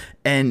likes.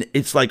 And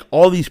it's like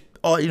all these,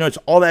 you know, it's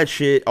all that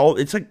shit.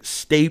 It's like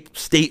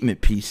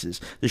statement pieces.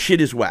 The shit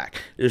is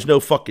whack. There's no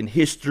fucking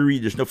history.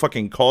 There's no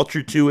fucking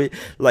culture to it.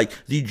 Like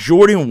the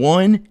Jordan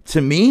 1 to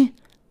me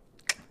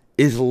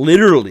is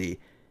literally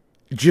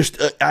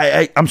just,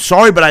 I'm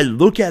sorry, but I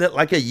look at it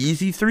like a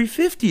Yeezy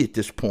 350 at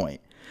this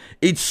point.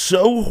 It's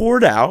so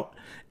hoard out.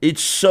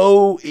 It's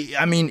so,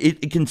 I mean,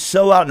 it can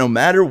sell out no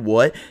matter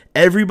what.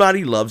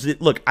 Everybody loves it.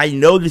 Look, I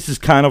know this is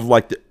kind of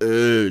like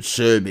the, it's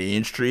so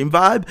mainstream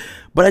vibe,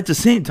 but at the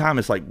same time,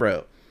 it's like,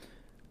 bro,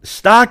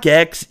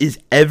 StockX is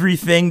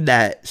everything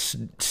that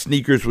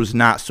sneakers was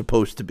not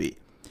supposed to be.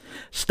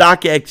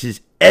 StockX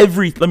is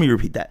let me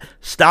repeat that.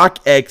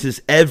 StockX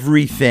is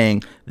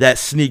everything that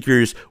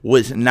sneakers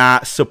was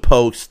not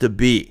supposed to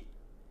be.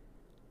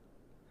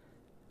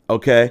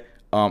 Okay?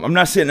 I'm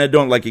not saying I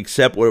don't like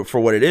accept for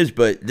what it is,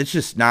 but it's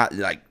just not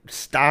like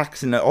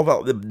stocks and all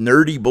that the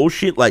nerdy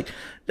bullshit. Like,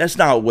 that's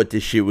not what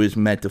this shit was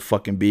meant to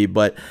fucking be.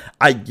 But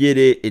I get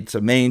it. It's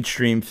a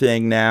mainstream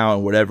thing now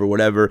and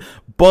whatever.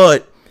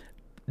 But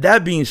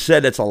that being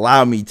said, that's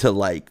allowed me to,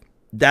 like,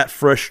 that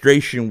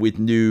frustration with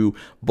new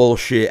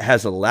bullshit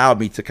has allowed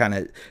me to kind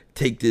of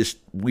take this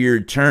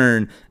weird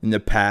turn in the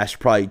past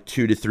probably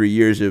 2 to 3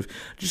 years of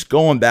just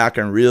going back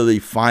and really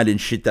finding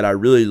shit that I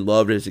really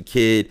loved as a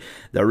kid,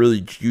 that really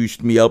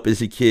juiced me up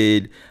as a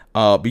kid,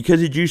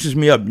 because it juices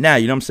me up now.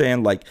 You know what I'm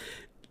saying? Like,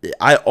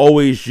 I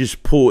always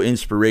just pull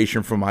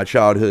inspiration from my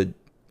childhood,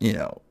 you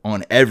know,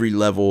 on every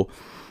level,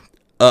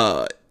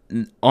 on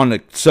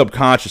the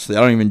subconsciously.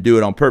 I don't even do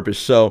it on purpose.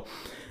 So,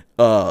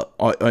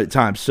 at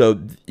times.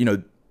 So, you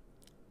know,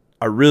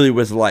 I really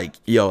was like,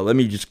 yo, let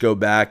me just go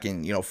back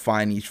and, you know,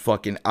 find these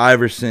fucking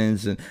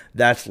Iversons, and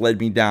that's led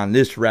me down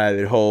this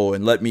rabbit hole,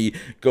 and let me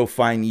go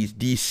find these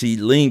DC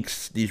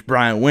Links, these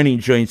Brian Winning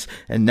joints,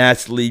 and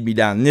that's lead me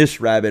down this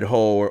rabbit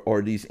hole,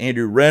 or these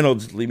Andrew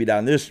Reynolds lead me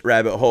down this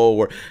rabbit hole,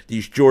 or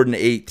these Jordan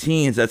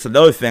 18s. That's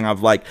another thing.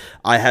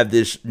 I have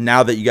this,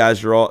 now that you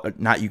guys are all,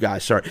 not you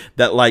guys, sorry,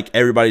 that like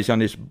everybody's on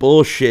this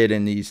bullshit,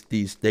 and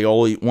these they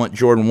all want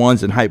Jordan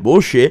 1s and hype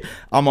bullshit.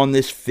 I'm on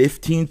this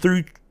 15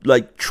 through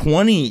like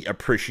 20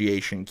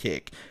 appreciation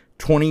kick,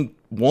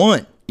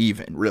 21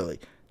 even, really.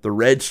 The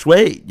red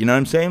suede, you know what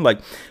I'm saying?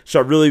 Like, so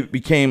I really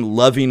became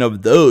loving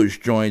of those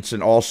joints,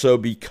 and also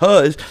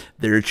because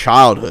they're a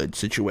childhood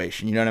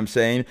situation, you know what I'm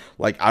saying?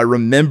 Like, I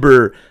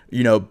remember,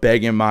 you know,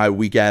 begging my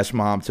weak ass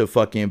mom to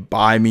fucking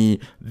buy me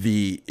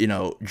the, you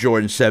know,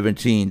 Jordan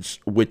 17s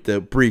with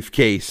the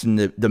briefcase and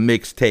the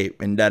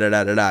mixtape and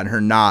da-da-da-da-da, and her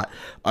not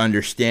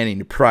understanding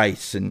the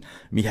price, and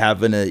me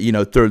having to, you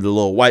know, throw the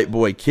little white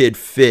boy kid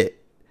fit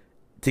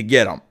to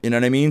get them, you know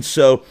what I mean?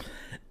 So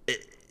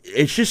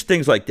it's just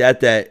things like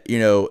that, you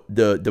know,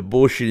 the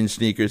bullshit in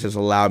sneakers has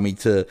allowed me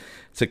to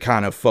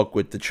kind of fuck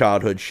with the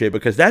childhood shit,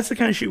 because that's the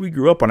kind of shit we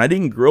grew up on. I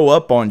didn't grow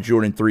up on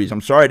Jordan 3s.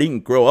 I'm sorry, I didn't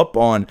grow up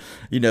on,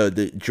 you know,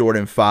 the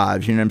Jordan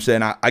 5s, you know what I'm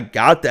saying? I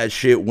got that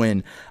shit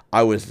when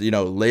I was, you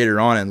know, later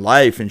on in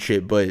life and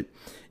shit, but,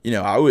 you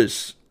know, I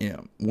was, you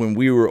know, when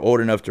we were old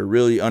enough to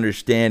really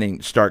understand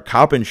and start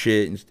copping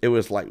shit, it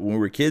was like, when we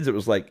were kids, it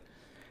was like,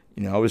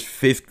 you know, I was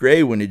 5th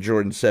grade when the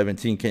Jordan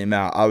 17 came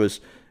out. I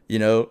was, you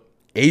know,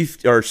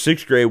 8th or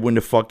 6th grade when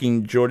the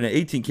fucking Jordan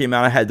 18 came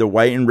out. I had the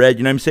white and red,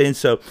 you know what I'm saying?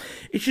 So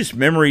it's just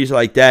memories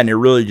like that, and it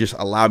really just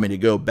allowed me to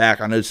go back.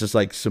 I know it's just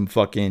like some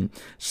fucking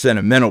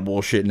sentimental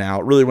bullshit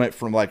now. It really went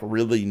from like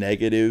really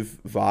negative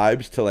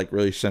vibes to like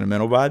really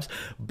sentimental vibes.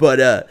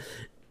 But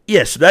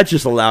yeah, so that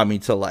just allowed me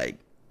to, like,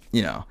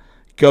 you know,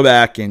 go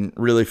back and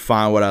really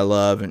find what I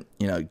love, and,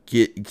 you know,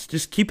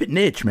 just keep it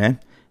niche, man.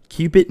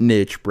 Keep it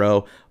niche,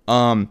 bro.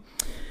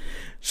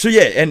 So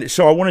yeah, and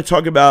so I want to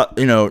talk about,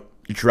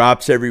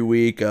 drops every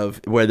week of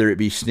whether it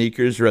be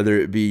sneakers, whether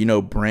it be,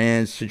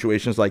 brands,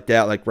 situations like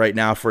that. Like right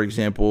now, for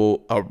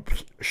example, a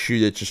shoe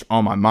that's just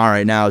on my mind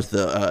right now is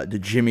the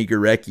Jimmy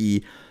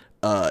Garecki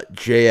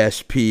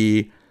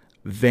JSP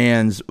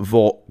Vans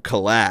Vault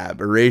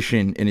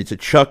collaboration, and it's a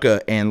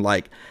chukka, and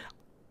like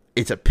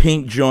it's a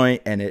pink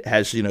joint, and it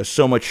has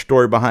so much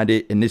story behind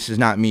it. And this is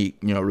not me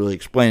really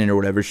explaining or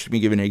whatever, it's just me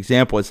giving an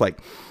example. It's like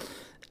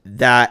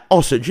that.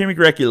 Also, Jimmy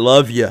Garecki,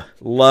 love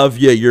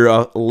you, you're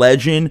a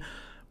legend,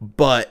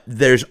 but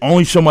there's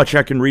only so much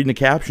I can read in the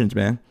captions,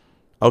 man.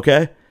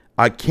 Okay,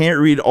 I can't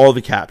read all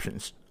the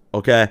captions.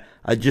 Okay,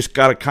 I just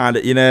gotta kind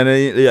of,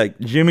 like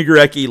Jimmy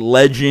Garecki,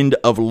 legend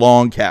of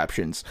long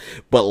captions,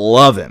 but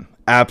love him,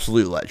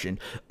 absolute legend.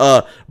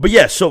 But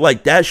yeah, so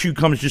like that shoe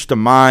comes just to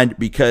mind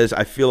because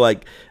I feel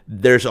like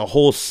there's a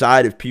whole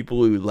side of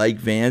people who like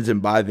Vans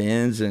and buy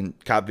Vans and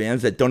cop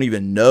Vans that don't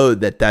even know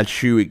that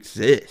shoe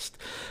exists.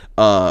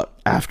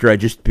 After I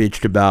just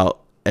bitched about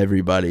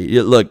everybody.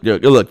 Look, there's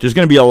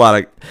going to be a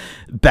lot of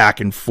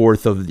back and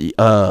forth of the,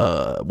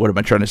 what am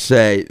I trying to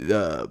say?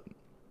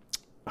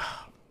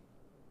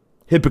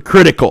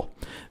 Hypocritical.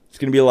 It's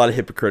going to be a lot of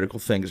hypocritical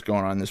things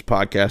going on in this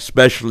podcast,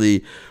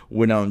 especially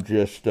when I'm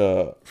just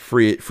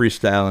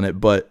freestyling it.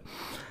 But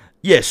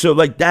yeah, so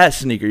like that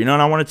sneaker, and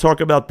I want to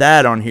talk about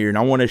that on here, and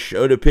I want to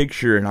show the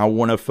picture, and I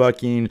want to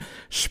fucking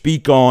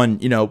speak on,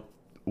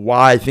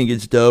 why I think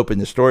it's dope and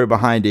the story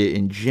behind it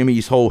and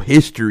Jimmy's whole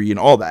history and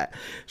all that.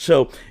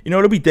 So,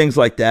 it'll be things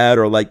like that,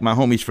 or like my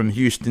homies from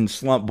Houston,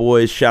 Slump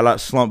Boys, shout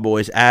out Slump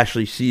Boys,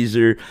 Ashley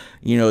Caesar,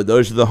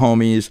 those are the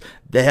homies.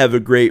 They have a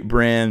great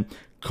brand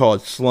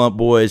called Slump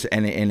Boys,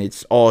 and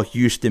it's all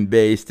Houston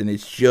based, and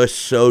it's just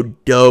so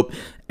dope.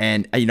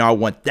 And I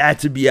want that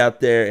to be out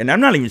there. And I'm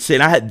not even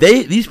saying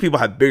these people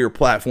have bigger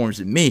platforms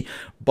than me,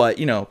 but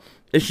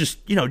it's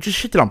just, just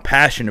shit that I'm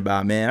passionate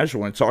about, man. I just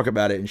want to talk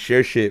about it and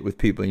share shit with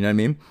people, you know what I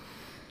mean?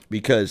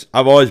 Because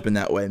I've always been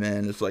that way,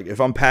 man. It's like, if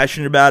I'm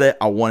passionate about it,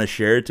 I want to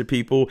share it to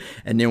people.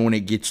 And then when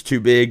it gets too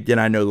big, then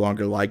I no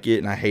longer like it,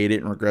 and I hate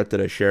it and regret that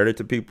I shared it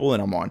to people,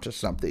 and I'm on to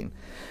something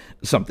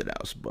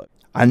else. But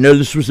I know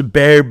this was a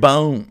bare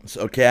bones,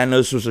 okay? I know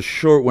this was a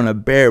short one, a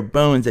bare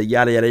bones, a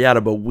yada, yada,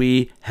 yada, but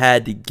we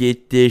had to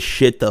get this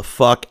shit the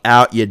fuck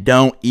out. You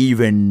don't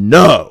even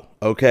know,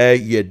 okay?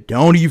 You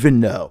don't even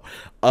know.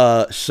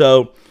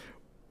 So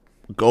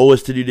goal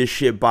is to do this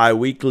shit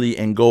bi-weekly,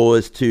 and goal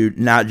is to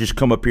not just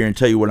come up here and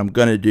tell you what I'm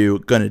gonna do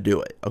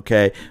it,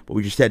 okay? But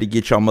we just had to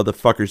get y'all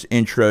motherfuckers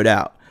introed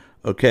out,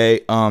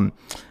 okay?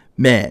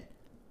 Man,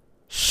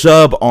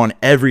 sub on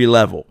every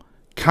level.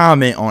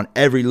 Comment on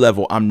every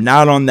level. I'm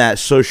not on that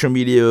social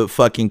media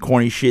fucking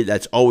corny shit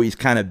that's always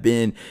kind of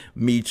been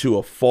me to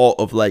a fault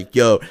of like,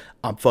 yo,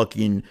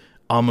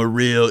 I'm a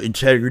real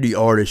integrity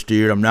artist,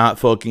 dude. I'm not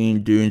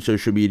fucking doing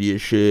social media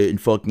shit and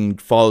fucking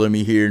follow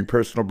me here in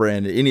personal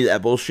brand and any of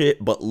that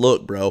bullshit. But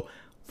look, bro,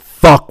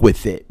 fuck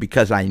with it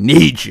because I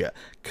need you.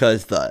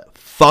 Because the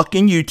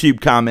fucking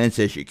YouTube comments,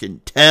 as you can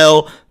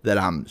tell that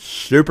I'm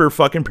super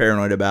fucking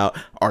paranoid about,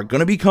 are going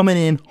to be coming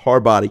in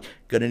hard body.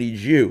 Going to need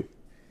you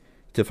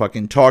to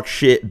fucking talk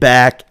shit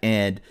back,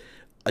 and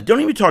don't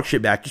even talk shit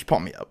back, just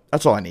pump me up.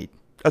 That's all I need.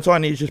 That's all I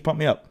need is just pump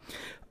me up.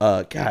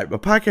 God, my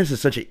podcast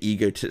is such an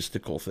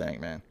egotistical thing,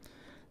 man.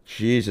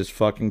 Jesus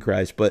fucking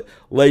Christ. But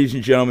ladies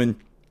and gentlemen,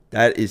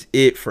 that is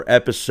it for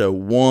episode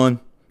 1.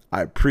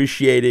 I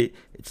appreciate it.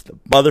 It's the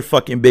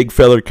motherfucking big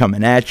fella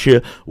coming at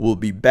you. We'll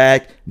be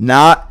back,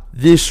 not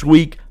this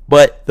week,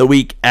 but the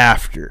week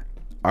after.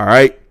 All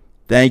right?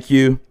 Thank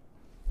you.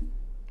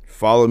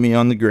 Follow me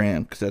on the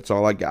gram, because that's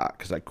all I got,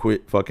 because I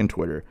quit fucking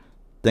Twitter.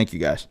 Thank you,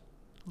 guys.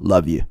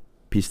 Love you.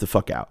 Peace the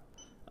fuck out.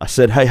 I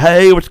said,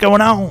 hey, what's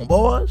going on,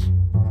 boys?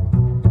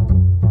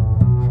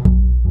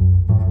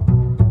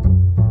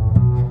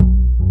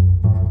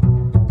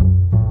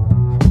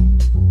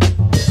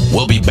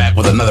 We'll be back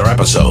with another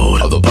episode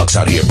of the Pucks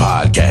Out Here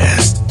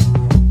podcast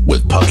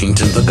with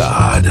Puckington the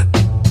God.